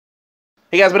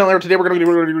Hey guys, Ben Laird. Today we're gonna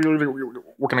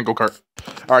go kart.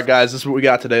 All right, guys, this is what we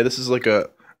got today. This is like a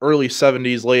early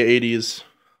 '70s, late '80s,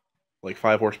 like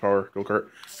 5 horsepower go kart.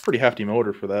 Pretty hefty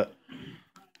motor for that.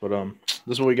 But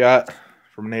this is what we got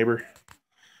from a neighbor.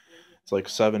 It's like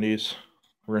 '70s.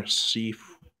 We're gonna see.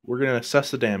 We're gonna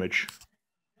assess the damage.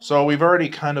 So we've already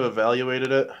kind of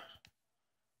evaluated it,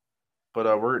 but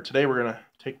today we're gonna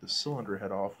take the cylinder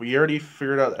head off. We already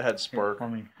figured out that it had spark. For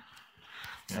me.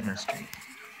 Yeah, here.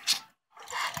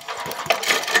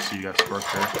 So you got spark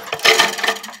there.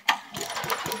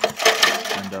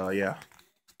 And yeah.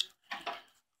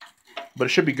 But it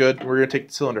should be good. We're going to take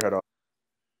the cylinder head off.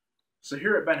 So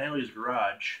here at Ben Haley's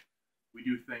garage, we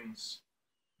do things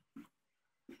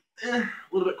a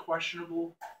little bit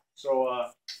questionable. So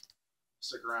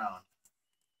stick around.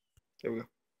 There we go.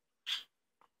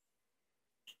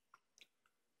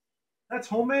 That's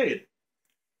homemade.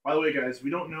 By the way, guys, we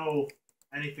don't know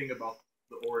anything about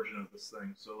the origin of this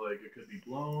thing. So like it could be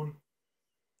blown.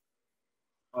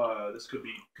 This could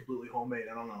be completely homemade.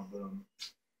 I don't know, but look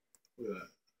at that.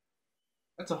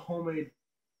 That's a homemade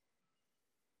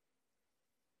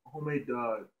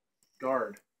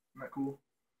guard. Isn't that cool?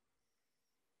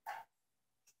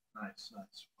 Nice,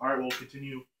 nice. All right, we'll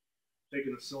continue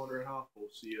taking the cylinder head off. We'll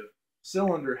see a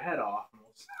cylinder head off, and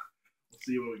we'll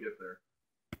see when we get there.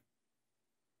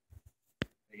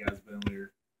 Hey guys, Ben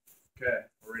Lear. Okay,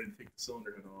 we're ready to take the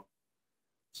cylinder head off.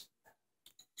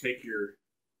 Take your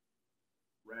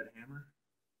red hammer.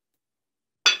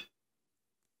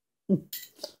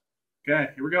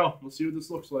 Okay, here we go. Let's see what this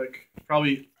looks like.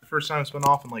 Probably the first time it's been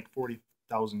off in like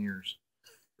 40,000 years.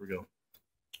 Here we go.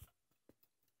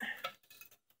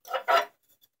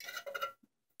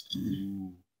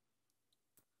 Ooh.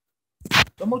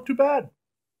 Doesn't look too bad.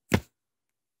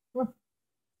 Huh.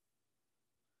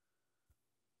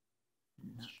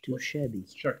 Too shabby.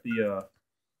 Let's check the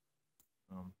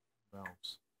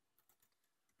valves.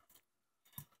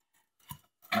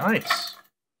 Nice.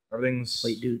 Everything's.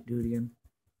 Wait, do it again.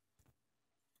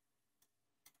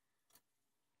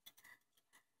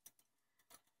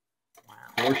 Wow.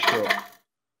 4-stroke.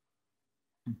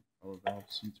 All the valve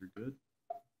seats are good.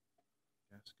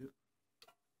 Gasket.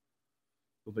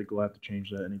 Don't think we'll have to change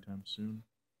that anytime soon.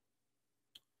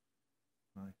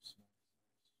 Nice.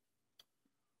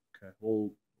 Okay,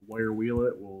 we'll wire wheel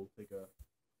it. We'll take a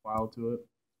file to it.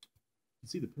 You can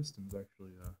see the pistons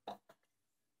actually.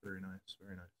 Very nice,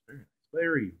 very nice, very nice.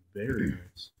 Very, very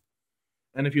nice.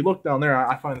 And if you look down there,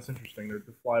 I find this interesting.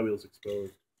 The flywheel's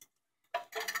exposed.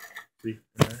 See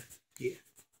there? Yeah.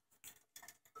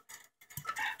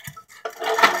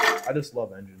 I just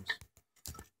love engines.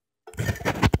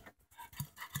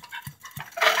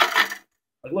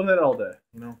 I'd love that all day,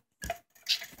 you know?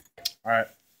 All right.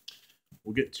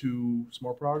 We'll get to some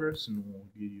more progress and we'll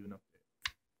give you an update.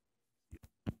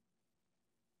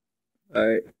 All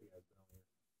right.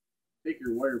 Take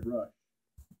your wire brush.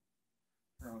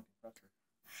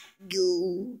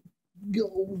 Go,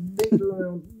 make it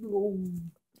around, go.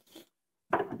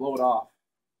 Blow it off.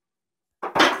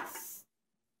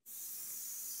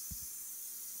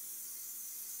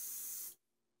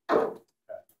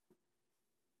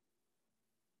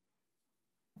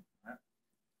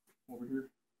 Over here.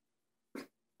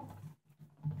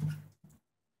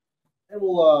 And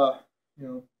we'll, you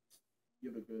know,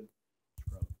 give a good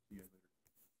scrub. See you guys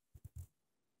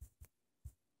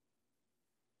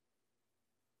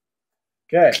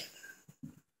later. Okay.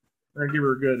 We're going to give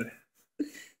her a good,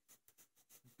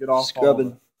 get off Scrubbing.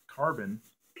 all the carbon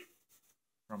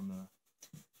from the,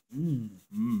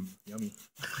 yummy.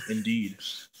 Indeed.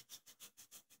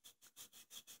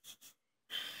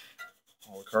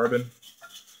 All the carbon.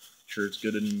 Sure it's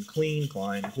good and clean,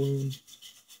 clean.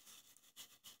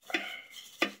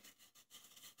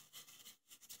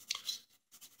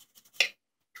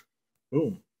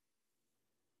 Boom.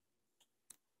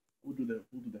 We'll do the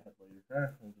head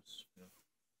later. We'll just, you know.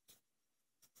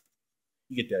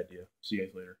 You get the idea. See you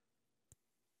guys later.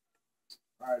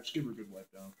 Alright, just give her a good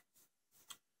wipe down.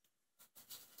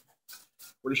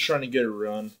 We're just trying to get her to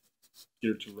run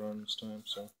this time,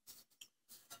 so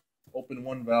open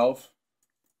one valve.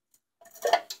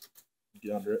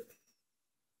 Get under it.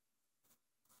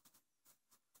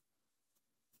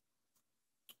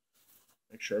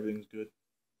 Make sure everything's good.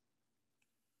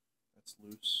 That's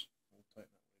loose. We'll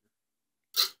tighten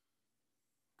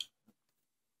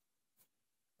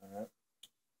that later. Alright.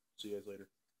 See you guys later.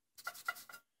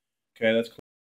 Okay, that's clear.